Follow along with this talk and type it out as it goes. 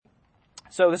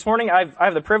So this morning I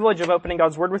have the privilege of opening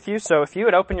God's Word with you. So if you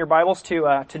would open your Bibles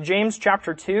to James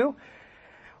chapter 2,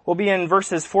 we'll be in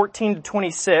verses 14 to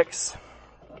 26.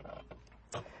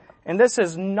 And this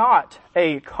is not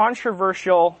a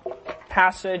controversial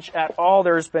passage at all.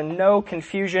 There's been no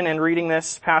confusion in reading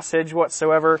this passage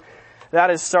whatsoever.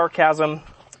 That is sarcasm.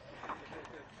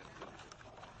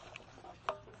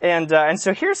 And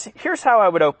so here's how I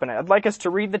would open it. I'd like us to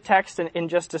read the text in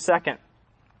just a second.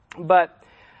 But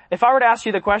if I were to ask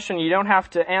you the question, you don't have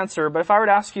to answer, but if I were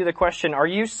to ask you the question, are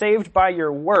you saved by your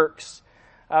works?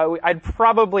 I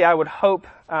would hope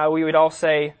we would all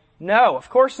say, no, of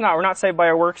course not. We're not saved by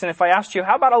our works. And if I asked you,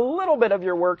 how about a little bit of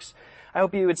your works? I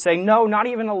hope you would say, no, not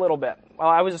even a little bit. Well,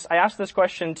 I asked this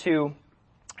question to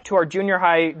our junior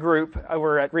high group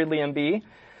over at Ridley MB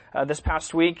this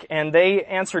past week, and they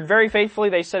answered very faithfully.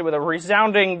 They said with a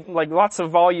resounding, lots of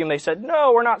volume, they said,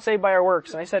 no, we're not saved by our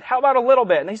works. And I said, how about a little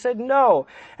bit? And they said, no.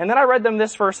 And then I read them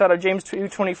this verse out of James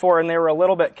 2:24, and they were a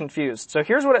little bit confused. So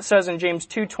here's what it says in James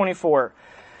 2:24.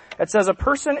 It says, a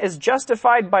person is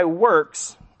justified by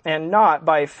works and not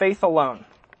by faith alone.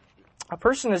 A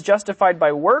person is justified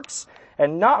by works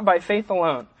and not by faith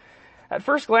alone. At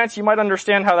first glance, you might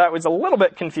understand how that was a little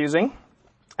bit confusing.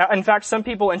 In fact, some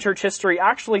people in church history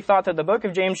actually thought that the book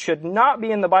of James should not be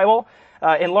in the Bible,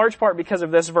 in large part because of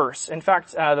this verse. In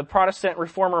fact, the Protestant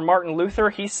reformer Martin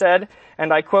Luther, he said,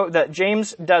 and I quote, that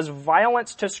James does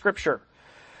violence to Scripture.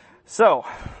 So,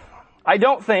 I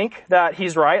don't think that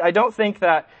he's right. I don't think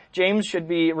that James should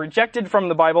be rejected from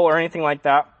the Bible or anything like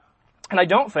that. And I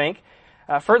don't think,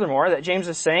 furthermore, that James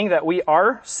is saying that we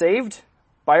are saved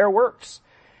by our works.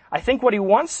 I think what he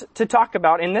wants to talk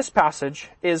about in this passage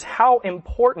is how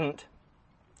important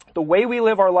the way we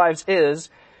live our lives is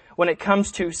when it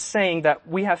comes to saying that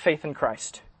we have faith in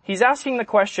Christ. He's asking the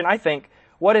question, I think,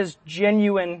 what is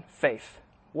genuine faith?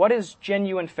 What is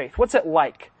genuine faith? What's it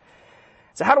like?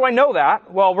 So how do I know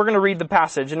that? Well, we're going to read the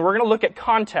passage and we're going to look at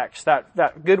context,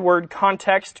 that good word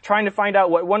context, trying to find out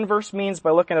what one verse means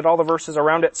by looking at all the verses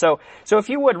around it. So if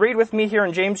you would read with me here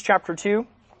in James chapter 2,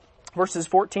 verses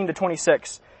 14 to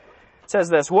 26. Says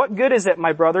this, what good is it,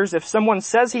 my brothers, if someone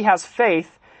says he has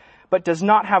faith, but does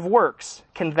not have works?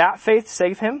 Can that faith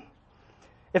save him?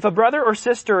 If a brother or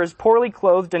sister is poorly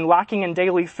clothed and lacking in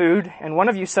daily food, and one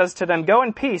of you says to them, go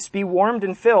in peace, be warmed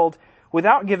and filled,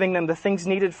 without giving them the things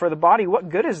needed for the body, what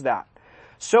good is that?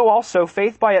 So also,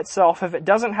 faith by itself, if it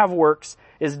doesn't have works,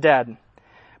 is dead.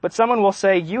 But someone will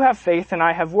say, you have faith and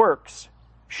I have works.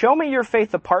 Show me your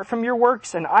faith apart from your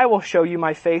works, and I will show you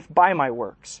my faith by my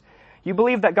works. You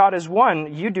believe that God is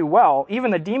one, you do well.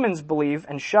 Even the demons believe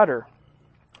and shudder.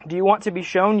 Do you want to be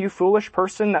shown, you foolish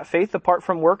person, that faith apart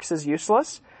from works is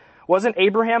useless? Wasn't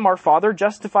Abraham our father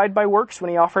justified by works when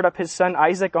he offered up his son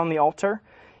Isaac on the altar?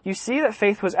 You see that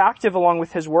faith was active along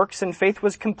with his works, and faith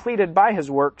was completed by his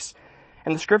works.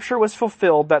 And the scripture was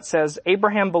fulfilled that says,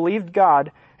 Abraham believed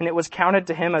God, and it was counted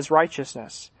to him as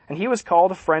righteousness. And he was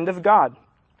called a friend of God.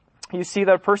 You see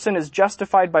that a person is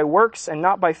justified by works and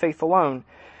not by faith alone.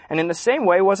 And in the same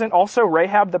way, wasn't also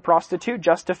Rahab the prostitute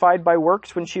justified by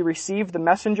works when she received the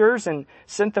messengers and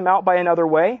sent them out by another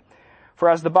way? For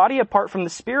as the body apart from the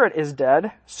spirit is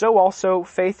dead, so also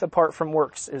faith apart from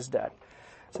works is dead.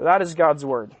 So that is God's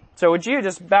word. So would you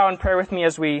just bow in prayer with me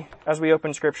as we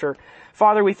open Scripture?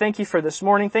 Father, we thank you for this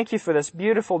morning. Thank you for this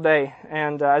beautiful day.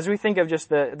 And as we think of just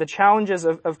the challenges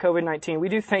of COVID-19, we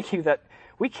do thank you that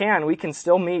we can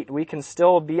still meet. We can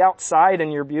still be outside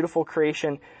in your beautiful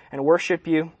creation and worship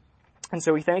you. And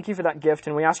so we thank you for that gift,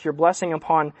 and we ask your blessing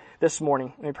upon this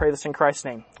morning. And we pray this in Christ's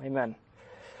name. Amen.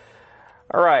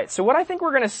 All right. So what I think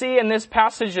we're going to see in this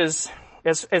passage is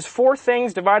four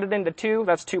things divided into two.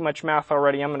 That's too much math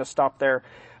already. I'm going to stop there.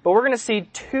 But we're going to see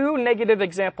two negative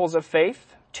examples of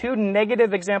faith, and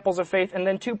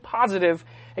then two positive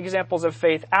examples of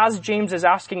faith as James is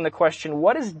asking the question,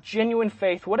 what is genuine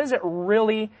faith? What is it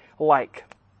really like?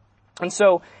 And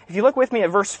so if you look with me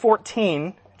at verse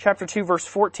 14, chapter 2, verse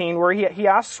 14, where he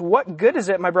asks, what good is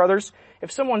it, my brothers,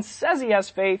 if someone says he has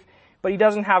faith, but he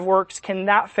doesn't have works, can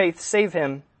that faith save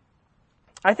him?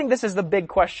 I think this is the big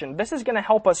question. This is going to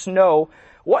help us know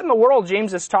what in the world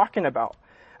James is talking about.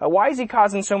 Why is he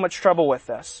causing so much trouble with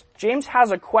this? James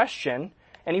has a question,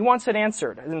 and he wants it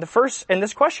answered. And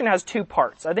this question has two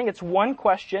parts. I think it's one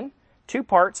question, two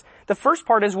parts. The first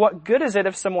part is, what good is it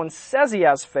if someone says he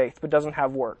has faith, but doesn't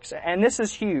have works? And this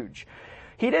is huge.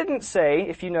 He didn't say,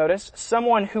 if you notice,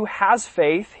 someone who has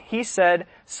faith. He said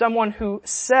someone who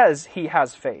says he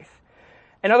has faith.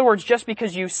 In other words, just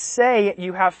because you say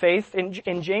you have faith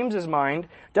in James's mind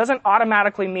doesn't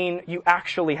automatically mean you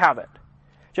actually have it.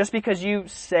 Just because you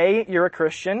say you're a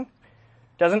Christian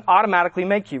doesn't automatically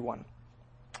make you one.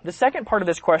 The second part of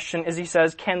this question is he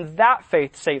says, can that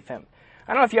faith save him?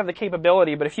 I don't know if you have the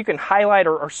capability, but if you can highlight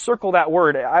or circle that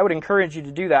word, I would encourage you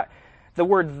to do that. The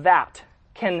word that.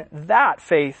 Can that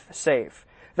faith save?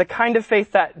 The kind of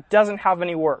faith that doesn't have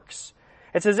any works.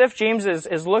 It's as if James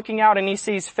is looking out and he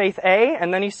sees faith A,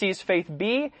 and then he sees faith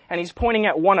B, and he's pointing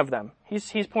at one of them.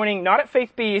 He's pointing not at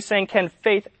faith B, he's saying, can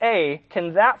faith A,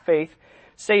 can that faith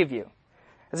save you?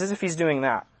 It's as if he's doing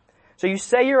that. So you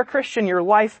say you're a Christian, your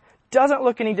life doesn't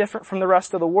look any different from the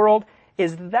rest of the world.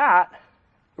 Is that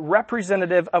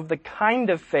representative of the kind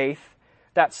of faith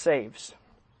that saves?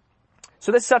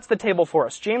 So this sets the table for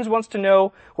us. James wants to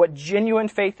know what genuine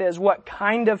faith is. What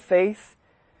kind of faith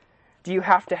do you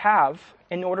have to have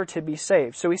in order to be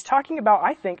saved? So he's talking about,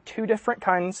 I think, two different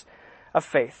kinds of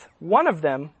faith. One of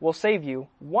them will save you.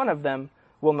 One of them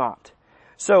will not.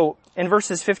 So in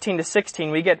verses 15 to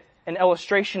 16, we get an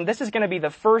illustration. This is going to be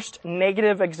the first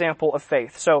negative example of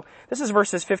faith. So this is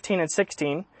verses 15 and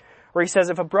 16, where he says,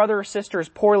 if a brother or sister is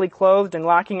poorly clothed and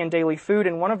lacking in daily food,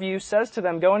 and one of you says to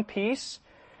them, go in peace,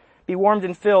 be warmed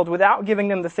and filled, without giving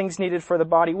them the things needed for the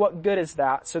body, what good is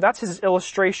that? So that's his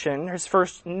illustration, his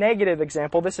first negative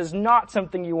example. This is not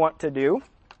something you want to do.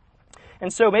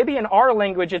 And so maybe in our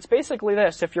language, it's basically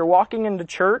this. If you're walking into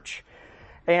church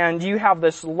and you have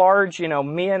this large,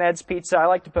 me and Ed's pizza. I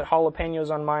like to put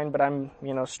jalapenos on mine, but I'm,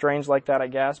 strange like that, I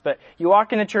guess. But you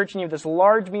walk into church and you have this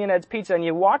large me and Ed's pizza, and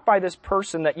you walk by this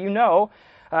person that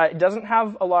doesn't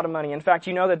have a lot of money. In fact,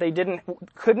 that they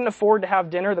couldn't afford to have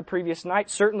dinner the previous night,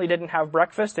 certainly didn't have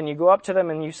breakfast, and you go up to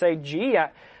them and you say, gee,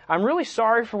 I'm really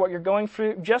sorry for what you're going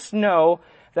through. Just know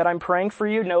that I'm praying for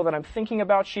you, know that I'm thinking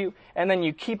about you, and then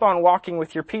you keep on walking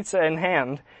with your pizza in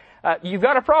hand. You've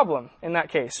got a problem in that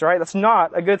case, right? That's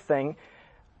not a good thing.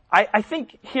 I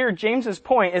think here James's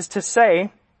point is to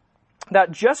say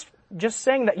that just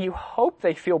saying that you hope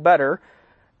they feel better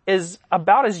is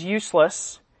about as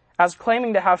useless as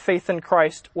claiming to have faith in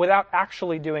Christ without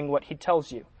actually doing what he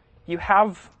tells you. You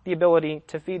have the ability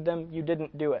to feed them, you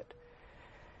didn't do it.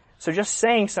 So just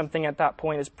saying something at that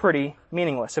point is pretty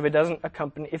meaningless if it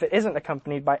isn't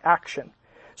accompanied by action.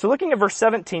 So looking at verse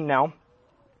 17 now,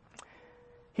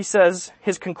 he says,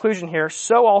 his conclusion here,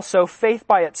 so also faith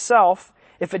by itself,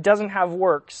 if it doesn't have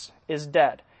works, is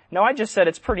dead. Now I just said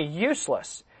it's pretty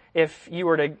useless if you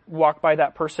were to walk by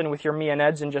that person with your me and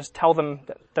Ed's and just tell them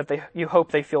that you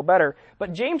hope they feel better.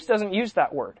 But James doesn't use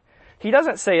that word. He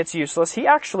doesn't say it's useless. He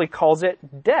actually calls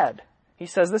it dead. He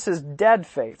says this is dead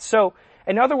faith. So,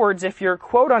 in other words, if your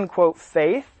quote-unquote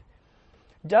faith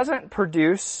doesn't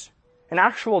produce an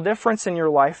actual difference in your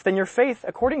life, then your faith,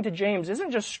 according to James,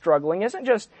 isn't just struggling, isn't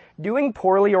just doing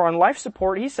poorly or on life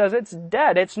support. He says it's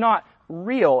dead. It's not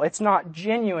real. It's not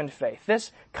genuine faith.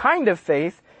 This kind of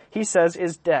faith, he says,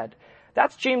 is dead.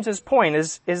 That's James's point,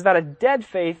 is that a dead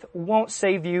faith won't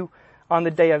save you on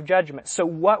the day of judgment. So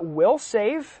what will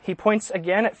save? He points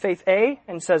again at faith A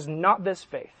and says, not this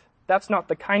faith. That's not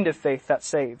the kind of faith that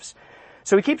saves.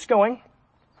 So he keeps going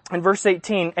in verse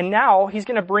 18, and now he's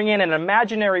going to bring in an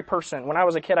imaginary person. When I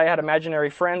was a kid, I had imaginary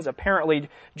friends. Apparently,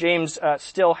 James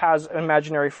still has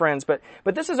imaginary friends. But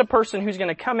this is a person who's going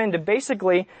to come in to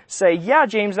basically say, yeah,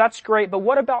 James, that's great, but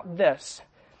what about this?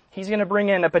 He's going to bring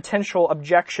in a potential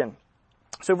objection.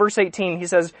 So verse 18, he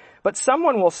says, but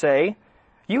someone will say,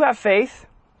 you have faith,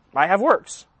 I have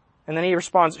works. And then he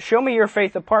responds, show me your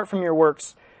faith apart from your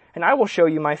works, and I will show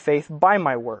you my faith by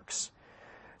my works.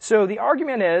 So the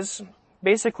argument is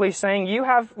basically saying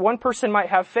one person might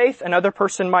have faith, another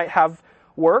person might have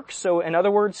works. So in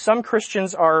other words, some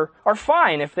Christians are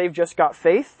fine if they've just got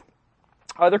faith.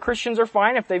 Other Christians are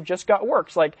fine if they've just got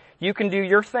works. Like, you can do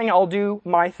your thing, I'll do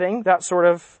my thing, that sort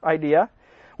of idea.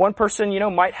 One person,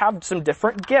 might have some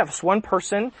different gifts. One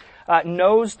person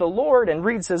knows the Lord and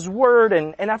reads His Word,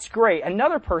 and that's great.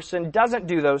 Another person doesn't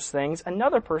do those things.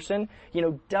 Another person,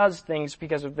 does things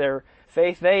because of their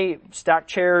faith. They stack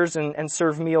chairs and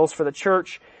serve meals for the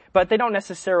church, but they don't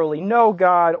necessarily know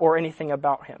God or anything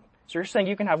about Him. So you're saying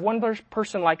you can have one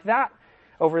person like that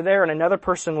over there and another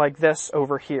person like this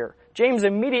over here. James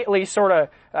immediately sort of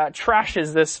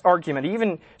trashes this argument. He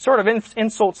even sort of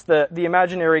insults the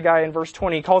imaginary guy in verse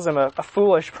 20. He calls him a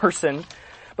foolish person.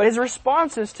 But his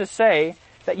response is to say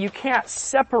that you can't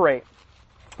separate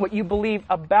what you believe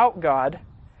about God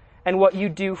and what you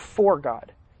do for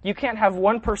God. You can't have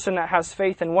one person that has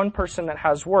faith and one person that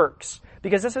has works.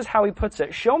 Because this is how he puts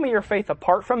it. Show me your faith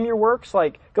apart from your works.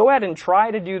 Like, go ahead and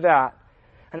try to do that.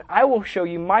 And I will show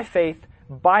you my faith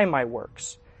by my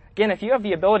works. Again, if you have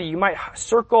the ability, you might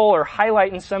circle or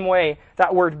highlight in some way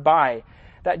that word by.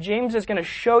 That James is going to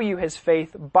show you his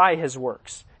faith by his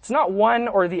works. It's not one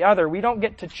or the other. We don't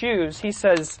get to choose. He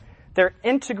says they're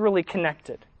integrally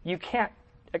connected. You can't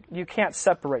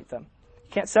separate them.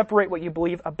 You can't separate what you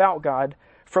believe about God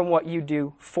from what you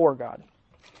do for God.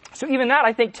 So even that,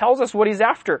 I think, tells us what he's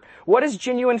after. What is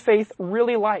genuine faith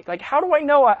really like? Like, how do I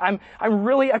know I'm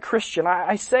really a Christian?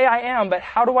 I say I am, but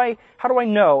how do I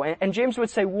know? And James would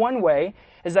say one way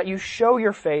is that you show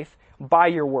your faith by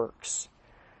your works.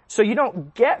 So you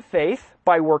don't get faith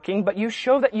by working, but you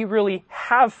show that you really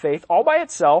have faith all by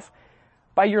itself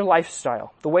by your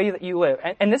lifestyle, the way that you live.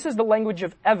 And this is the language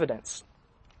of evidence.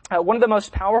 One of the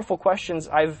most powerful questions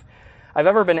I've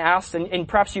ever been asked, and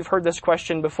perhaps you've heard this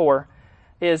question before,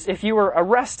 is if you were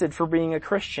arrested for being a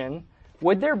Christian,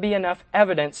 would there be enough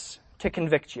evidence to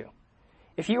convict you?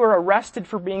 If you were arrested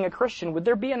for being a Christian, would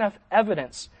there be enough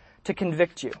evidence to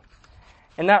convict you?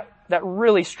 And that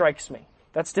really strikes me.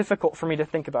 That's difficult for me to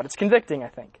think about. It's convicting, I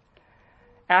think.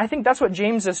 And I think that's what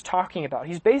James is talking about.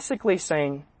 He's basically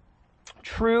saying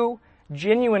true,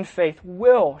 genuine faith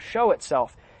will show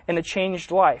itself in a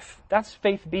changed life. That's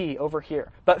faith B over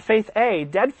here. But faith A,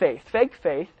 dead faith, fake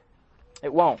faith,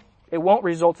 it won't. It won't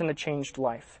result in a changed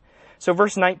life. So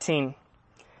verse 19.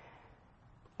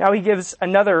 Now he gives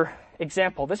another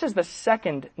example. This is the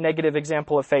second negative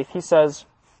example of faith. He says,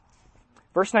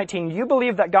 verse 19, you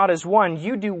believe that God is one.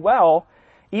 You do well.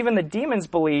 Even the demons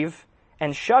believe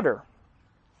and shudder.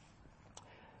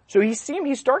 So he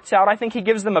starts out, I think he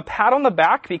gives them a pat on the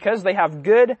back because they have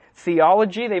good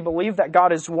theology. They believe that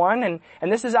God is one.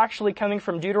 And this is actually coming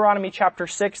from Deuteronomy chapter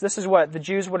 6. This is what the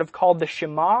Jews would have called the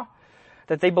Shema,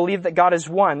 that they believe that God is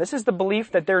one. This is the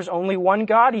belief that there's only one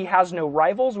God. He has no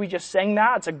rivals. We just sang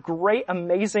that. It's a great,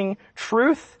 amazing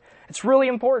truth. It's really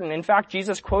important. In fact,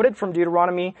 Jesus quoted from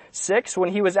Deuteronomy 6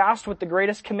 when he was asked what the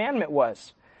greatest commandment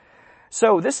was.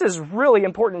 So this is really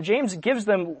important. James gives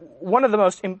them one of the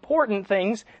most important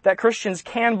things that Christians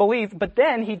can believe, but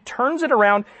then he turns it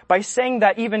around by saying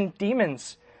that even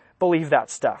demons believe that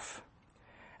stuff.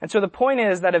 And so the point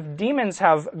is that if demons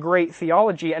have great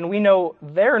theology, and we know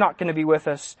they're not going to be with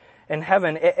us in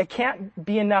heaven, it can't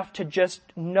be enough to just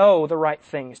know the right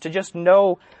things, to just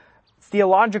know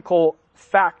theological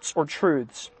facts or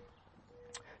truths.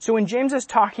 So when James is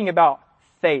talking about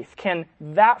faith, can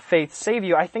that faith save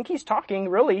you? I think he's talking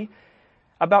really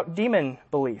about demon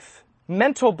belief,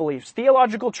 mental beliefs,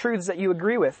 theological truths that you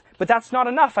agree with. But that's not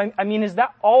enough. I mean, is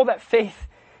that all that faith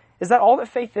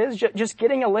is? Just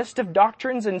getting a list of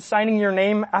doctrines and signing your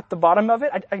name at the bottom of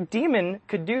it? A demon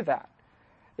could do that,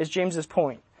 is James's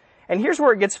point. And here's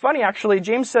where it gets funny, actually.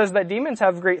 James says that demons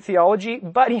have great theology,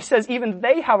 but he says even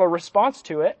they have a response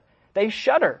to it. They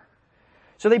shudder.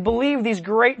 So they believe these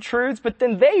great truths, but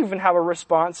then they even have a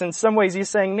response. In some ways, he's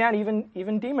saying, man,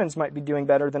 even demons might be doing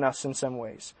better than us in some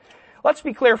ways. Let's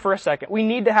be clear for a second. We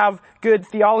need to have good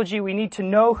theology. We need to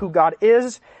know who God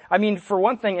is. I mean, for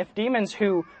one thing, if demons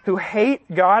who hate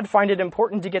God find it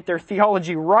important to get their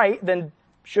theology right, then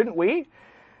shouldn't we?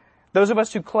 Those of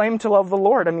us who claim to love the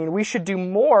Lord, I mean, we should do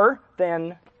more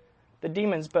than the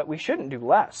demons, but we shouldn't do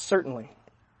less, certainly.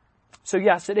 So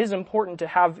yes, it is important to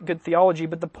have good theology,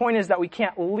 but the point is that we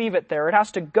can't leave it there. It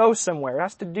has to go somewhere. It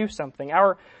has to do something.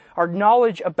 Our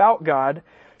knowledge about God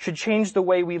should change the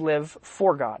way we live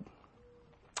for God.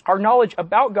 Our knowledge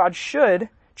about God should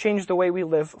change the way we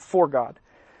live for God.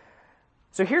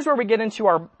 So here's where we get into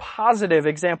our positive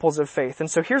examples of faith. And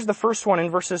so here's the first one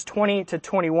in verses 20 to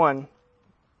 21.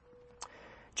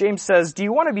 James says, do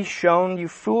you want to be shown, you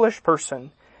foolish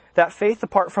person, that faith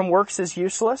apart from works is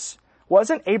useless?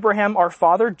 Wasn't Abraham our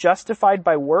father justified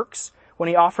by works when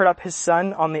he offered up his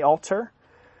son on the altar?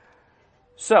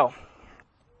 So,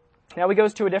 now he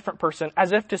goes to a different person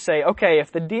as if to say, okay,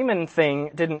 if the demon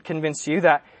thing didn't convince you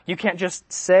that you can't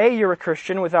just say you're a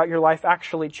Christian without your life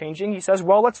actually changing, he says,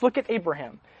 well, let's look at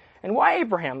Abraham. And why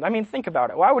Abraham? I mean, think about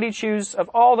it. Why would he choose, of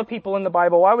all the people in the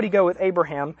Bible, why would he go with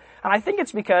Abraham? And I think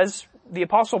it's because the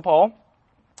Apostle Paul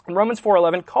in Romans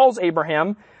 4:11 calls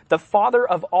Abraham the father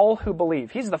of all who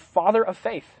believe. He's the father of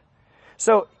faith.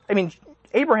 So, I mean,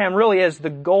 Abraham really is the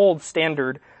gold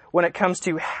standard when it comes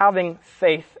to having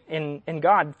faith in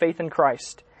God, faith in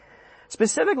Christ.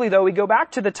 Specifically, though, we go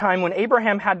back to the time when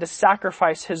Abraham had to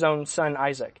sacrifice his own son,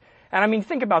 Isaac. And I mean,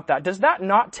 think about that. Does that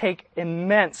not take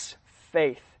immense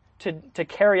faith to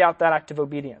carry out that act of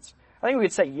obedience? I think we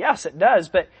would say, yes, it does.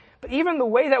 But even the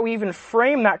way that we even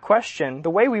frame that question, the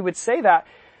way we would say that,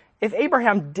 if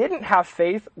Abraham didn't have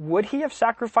faith, would he have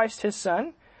sacrificed his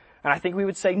son? And I think we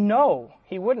would say, no,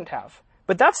 he wouldn't have.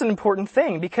 But that's an important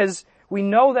thing because we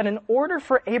know that in order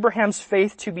for Abraham's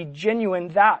faith to be genuine,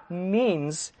 that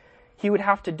means he would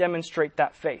have to demonstrate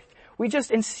that faith. We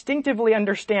just instinctively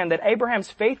understand that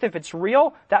Abraham's faith, if it's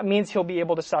real, that means he'll be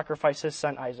able to sacrifice his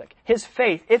son Isaac. His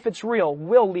faith, if it's real,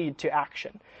 will lead to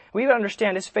action. We even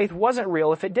understand his faith wasn't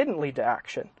real if it didn't lead to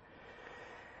action.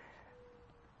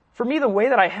 For me, the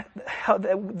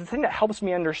thing that helps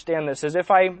me understand this is if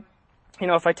I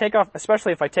take off,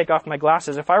 especially if I take off my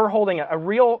glasses, if I were holding a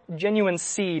real, genuine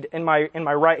seed in my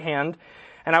right hand,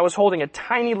 and I was holding a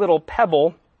tiny little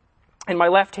pebble in my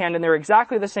left hand, and they're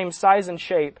exactly the same size and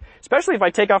shape, especially if I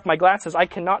take off my glasses, I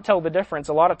cannot tell the difference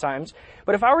a lot of times.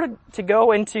 But if I were to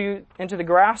go into the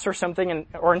grass or something,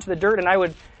 or into the dirt, and I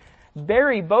would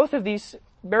bury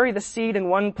the seed in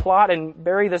one plot and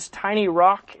bury this tiny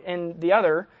rock in the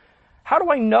other, how do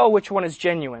I know which one is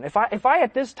genuine? If I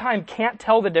at this time can't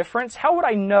tell the difference, how would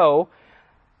I know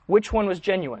which one was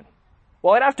genuine?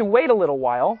 Well, I'd have to wait a little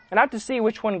while, and I'd have to see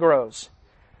which one grows.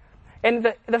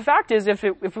 And the fact is, if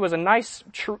it was a nice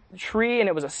tree and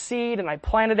it was a seed and I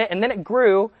planted it and then it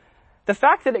grew, the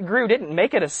fact that it grew didn't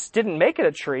make it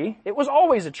a tree. It was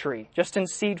always a tree, just in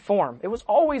seed form. It was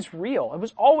always real. It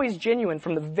was always genuine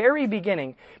from the very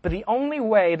beginning. But the only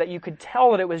way that you could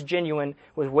tell that it was genuine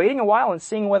was waiting a while and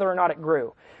seeing whether or not it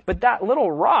grew. But that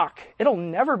little rock, it'll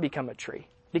never become a tree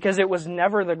because it was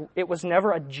never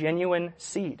a genuine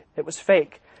seed. It was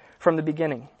fake from the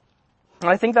beginning. And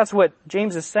I think that's what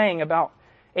James is saying about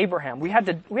Abraham. We had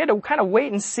to kind of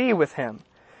wait and see with him.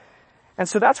 And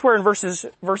so that's where in verses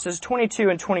 22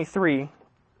 and 23,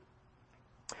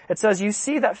 it says, you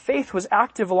see that faith was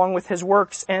active along with his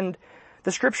works, and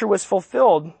the scripture was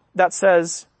fulfilled that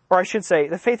says, or I should say,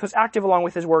 the faith was active along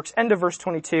with his works, end of verse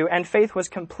 22, and faith was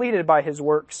completed by his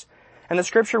works. And the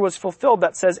scripture was fulfilled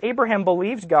that says, Abraham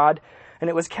believed God,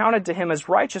 and it was counted to him as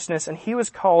righteousness, and he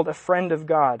was called a friend of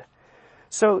God.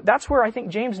 So that's where I think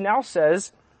James now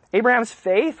says Abraham's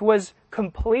faith was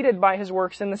completed by his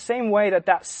works in the same way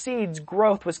that seed's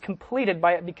growth was completed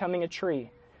by it becoming a tree.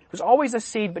 It was always a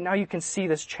seed, but now you can see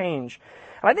this change.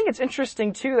 And I think it's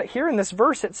interesting too that here in this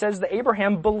verse it says that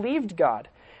Abraham believed God.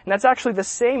 And that's actually the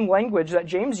same language that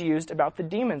James used about the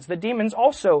demons. The demons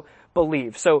also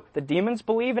believe. So the demons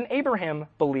believe and Abraham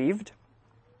believed.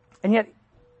 And yet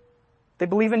they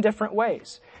believe in different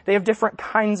ways. They have different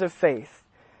kinds of faith.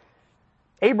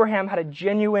 Abraham had a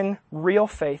genuine, real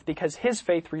faith because his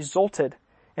faith resulted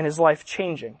in his life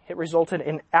changing. It resulted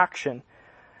in action.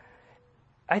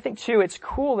 I think, too, it's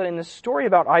cool that in this story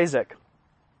about Isaac,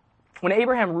 when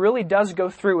Abraham really does go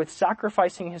through with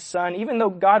sacrificing his son, even though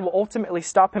God will ultimately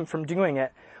stop him from doing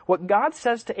it, what God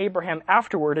says to Abraham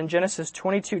afterward in Genesis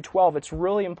 22:12, it's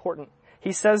really important.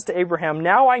 He says to Abraham,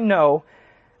 now I know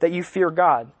that you fear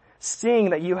God,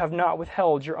 seeing that you have not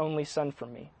withheld your only son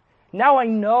from me. Now I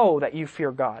know that you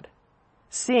fear God,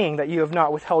 seeing that you have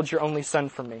not withheld your only son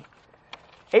from me.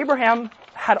 Abraham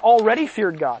had already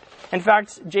feared God. In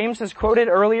fact, James has quoted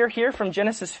earlier here from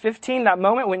Genesis 15, that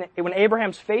moment when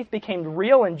Abraham's faith became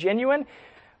real and genuine.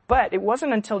 But it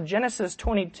wasn't until Genesis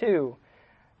 22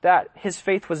 that his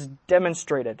faith was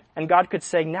demonstrated. And God could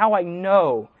say, now I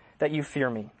know that you fear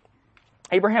me.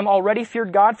 Abraham already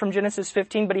feared God from Genesis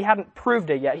 15, but he hadn't proved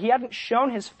it yet. He hadn't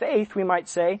shown his faith, we might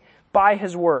say, by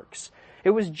his works.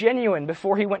 It was genuine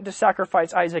before he went to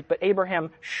sacrifice Isaac, but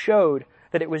Abraham showed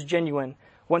that it was genuine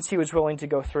once he was willing to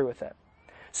go through with it.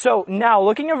 So now,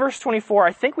 looking at verse 24,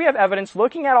 I think we have evidence,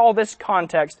 looking at all this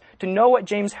context, to know what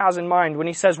James has in mind when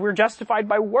he says we're justified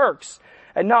by works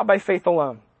and not by faith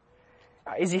alone.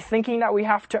 Is he thinking that we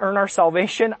have to earn our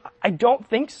salvation? I don't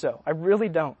think so. I really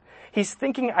don't. He's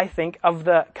thinking, I think, of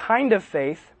the kind of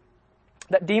faith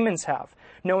that demons have,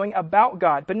 knowing about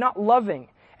God, but not loving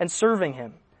and serving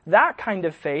him. That kind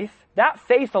of faith, that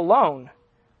faith alone,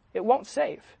 it won't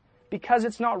save because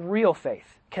it's not real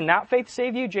faith. Can that faith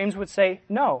save you? James would say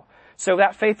no. So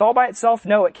that faith all by itself,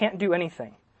 no, it can't do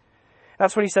anything.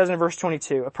 That's what he says in verse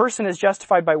 22. A person is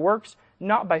justified by works,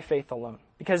 not by faith alone,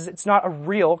 because it's not a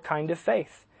real kind of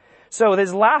faith. So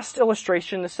this last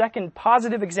illustration, the second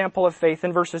positive example of faith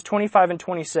in verses 25 and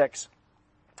 26,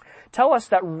 tell us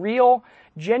that real,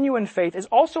 genuine faith is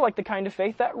also like the kind of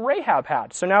faith that Rahab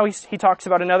had. So now he talks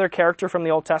about another character from the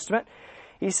Old Testament.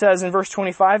 He says in verse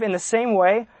 25, in the same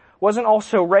way, wasn't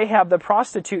also Rahab the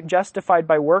prostitute justified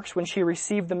by works when she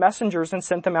received the messengers and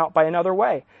sent them out by another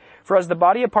way? For as the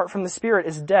body apart from the spirit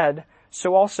is dead,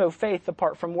 so also faith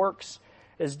apart from works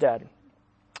is dead.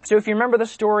 So if you remember the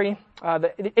story,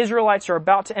 the Israelites are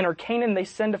about to enter Canaan. They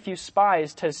send a few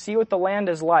spies to see what the land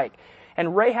is like.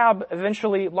 And Rahab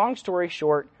eventually, long story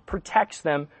short, protects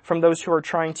them from those who are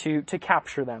trying to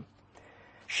capture them.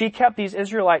 She kept these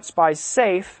Israelite spies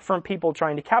safe from people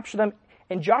trying to capture them.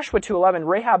 In Joshua 2:11,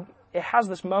 Rahab, it has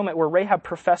this moment where Rahab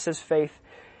professes faith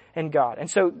in God. And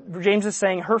so James is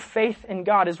saying her faith in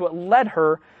God is what led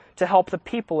her to help the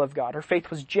people of God. Her faith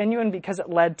was genuine because it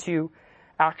led to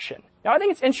action. Now I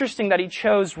think it's interesting that he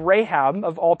chose Rahab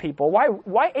of all people.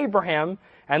 Why Abraham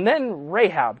and then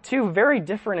Rahab? Two very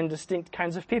different and distinct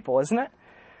kinds of people, isn't it?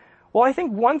 Well, I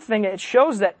think one thing, it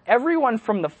shows that everyone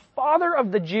from the father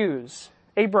of the Jews,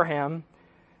 Abraham,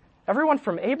 everyone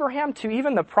from Abraham to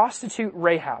even the prostitute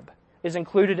Rahab is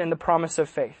included in the promise of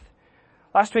faith.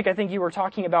 Last week, I think you were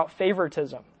talking about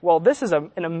favoritism. Well, this is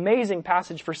an amazing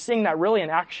passage for seeing that really in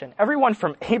action. Everyone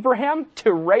from Abraham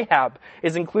to Rahab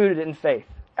is included in faith.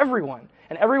 Everyone.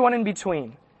 And everyone in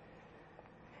between.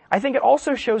 I think it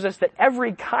also shows us that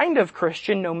every kind of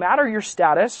Christian, no matter your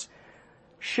status,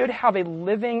 should have a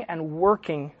living and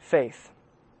working faith.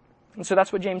 And so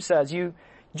that's what James says.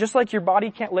 Just like your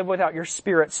body can't live without your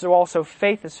spirit, so also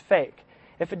faith is fake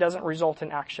if it doesn't result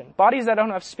in action. Bodies that don't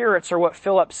have spirits are what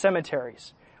fill up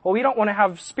cemeteries. Well, we don't want to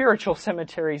have spiritual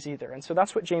cemeteries either. And so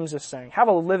that's what James is saying. Have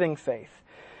a living faith.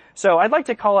 So I'd like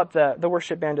to call up the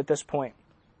worship band at this point.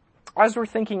 As we're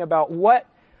thinking about what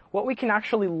we can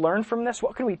actually learn from this,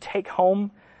 what can we take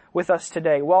home with us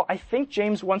today? Well, I think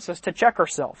James wants us to check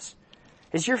ourselves.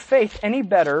 Is your faith any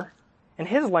better, in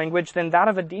his language, than that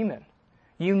of a demon?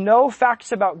 You know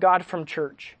facts about God from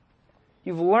church.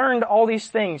 You've learned all these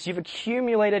things. You've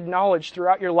accumulated knowledge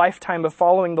throughout your lifetime of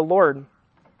following the Lord.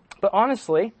 But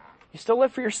honestly, you still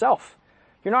live for yourself.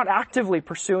 You're not actively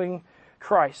pursuing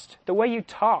Christ. The way you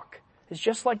talk is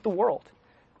just like the world.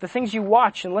 The things you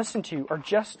watch and listen to are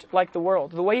just like the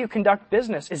world. The way you conduct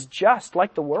business is just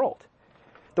like the world.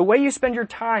 The way you spend your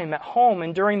time at home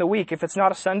and during the week, if it's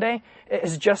not a Sunday,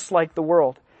 is just like the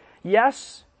world.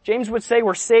 Yes, James would say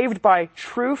we're saved by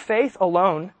true faith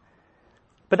alone,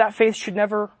 but that faith should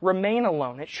never remain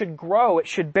alone. It should grow. It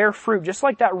should bear fruit. Just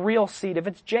like that real seed, if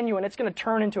it's genuine, it's going to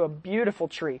turn into a beautiful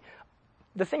tree.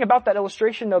 The thing about that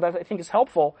illustration, though, that I think is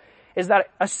helpful is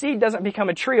that a seed doesn't become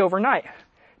a tree overnight.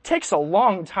 It takes a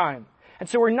long time. And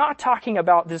so we're not talking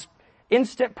about this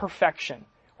instant perfection.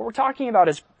 What we're talking about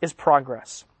is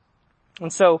progress.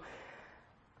 And so,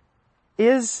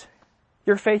 is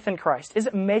your faith in Christ, is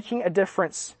it making a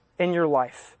difference in your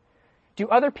life? Do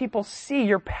other people see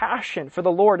your passion for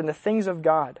the Lord and the things of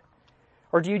God?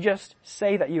 Or do you just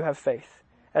say that you have faith?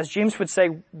 As James would say,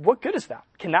 what good is that?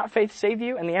 Can that faith save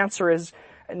you? And the answer is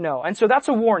no. And so that's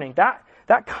a warning. That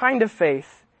kind of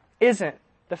faith isn't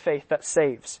the faith that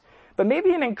saves. But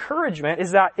maybe an encouragement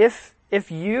is that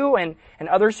if you and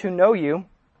others who know you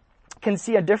can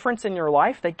see a difference in your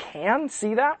life, they can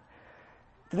see that,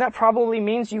 then that probably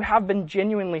means you have been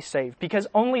genuinely saved, because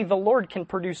only the Lord can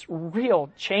produce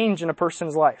real change in a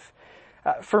person's life.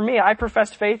 For me, I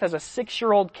professed faith as a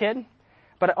 6-year-old kid,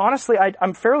 but honestly,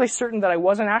 I'm fairly certain that I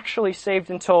wasn't actually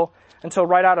saved until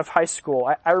right out of high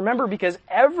school. I remember because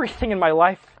everything in my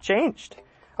life changed.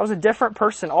 I was a different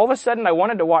person. All of a sudden, I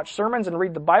wanted to watch sermons and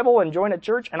read the Bible and join a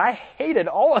church, and I hated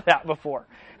all of that before.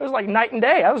 It was like night and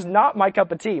day. That was not my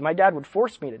cup of tea. My dad would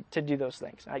force me to do those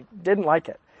things. I didn't like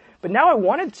it. But now I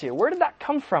wanted to. Where did that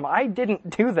come from? I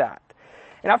didn't do that.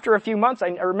 And after a few months, I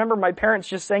remember my parents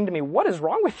just saying to me, what is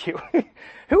wrong with you?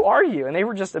 Who are you? And they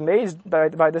were just amazed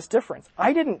by this difference.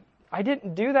 I didn't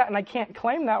do that, and I can't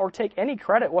claim that or take any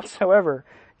credit whatsoever.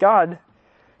 God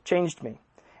changed me.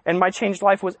 And my changed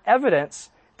life was evidence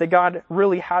that God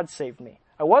really had saved me.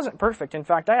 I wasn't perfect. In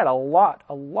fact, I had a lot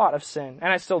of sin,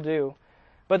 and I still do.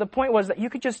 But the point was that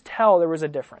you could just tell there was a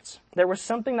difference. There was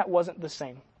something that wasn't the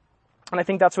same. And I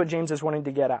think that's what James is wanting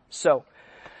to get at. So,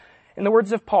 in the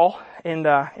words of Paul in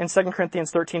 2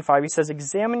 Corinthians 13:5, he says,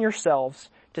 examine yourselves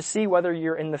to see whether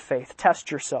you're in the faith. Test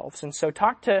yourselves. And so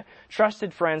talk to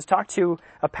trusted friends, talk to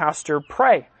a pastor,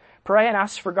 pray. Pray and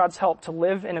ask for God's help to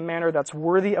live in a manner that's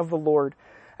worthy of the Lord.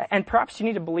 And perhaps you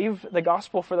need to believe the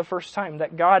gospel for the first time,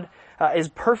 that God is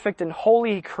perfect and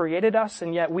holy. He created us,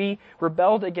 and yet we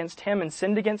rebelled against Him and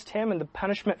sinned against Him, and the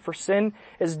punishment for sin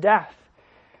is death.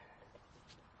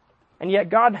 And yet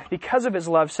God, because of His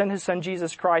love, sent His Son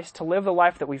Jesus Christ to live the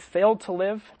life that we failed to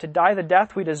live, to die the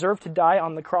death we deserve to die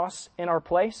on the cross in our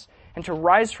place, and to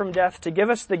rise from death to give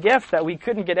us the gift that we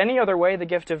couldn't get any other way, the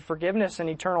gift of forgiveness and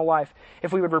eternal life,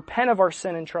 if we would repent of our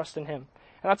sin and trust in Him.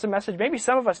 And that's a message maybe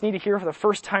some of us need to hear for the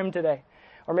first time today.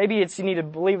 Or maybe you need to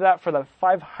believe that for the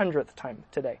 500th time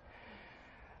today.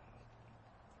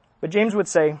 But James would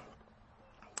say,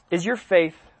 is your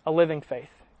faith a living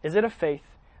faith? Is it a faith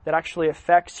that actually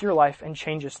affects your life and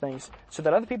changes things so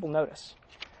that other people notice?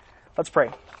 Let's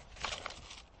pray.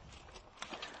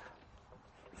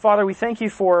 Father, we thank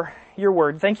you for your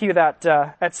word. Thank you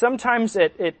that sometimes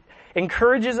it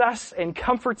encourages us and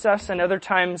comforts us, and other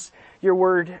times your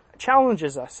word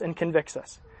challenges us and convicts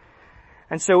us.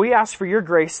 And so we ask for your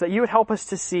grace that you would help us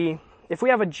to see if we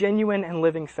have a genuine and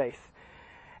living faith,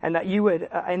 and that you would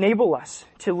enable us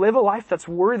to live a life that's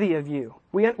worthy of you.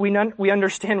 We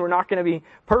understand we're not going to be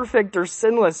perfect or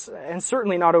sinless, and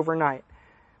certainly not overnight,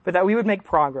 but that we would make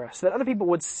progress, that other people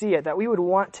would see it, that we would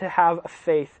want to have a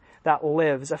faith that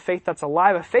lives, a faith that's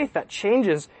alive, a faith that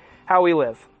changes how we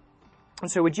live. And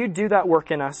so would you do that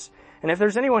work in us? And if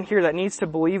there's anyone here that needs to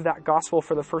believe that gospel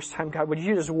for the first time, God, would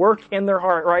you just work in their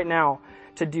heart right now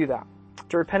to do that,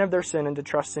 to repent of their sin and to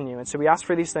trust in you? And so we ask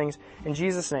for these things in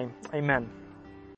Jesus' name. Amen.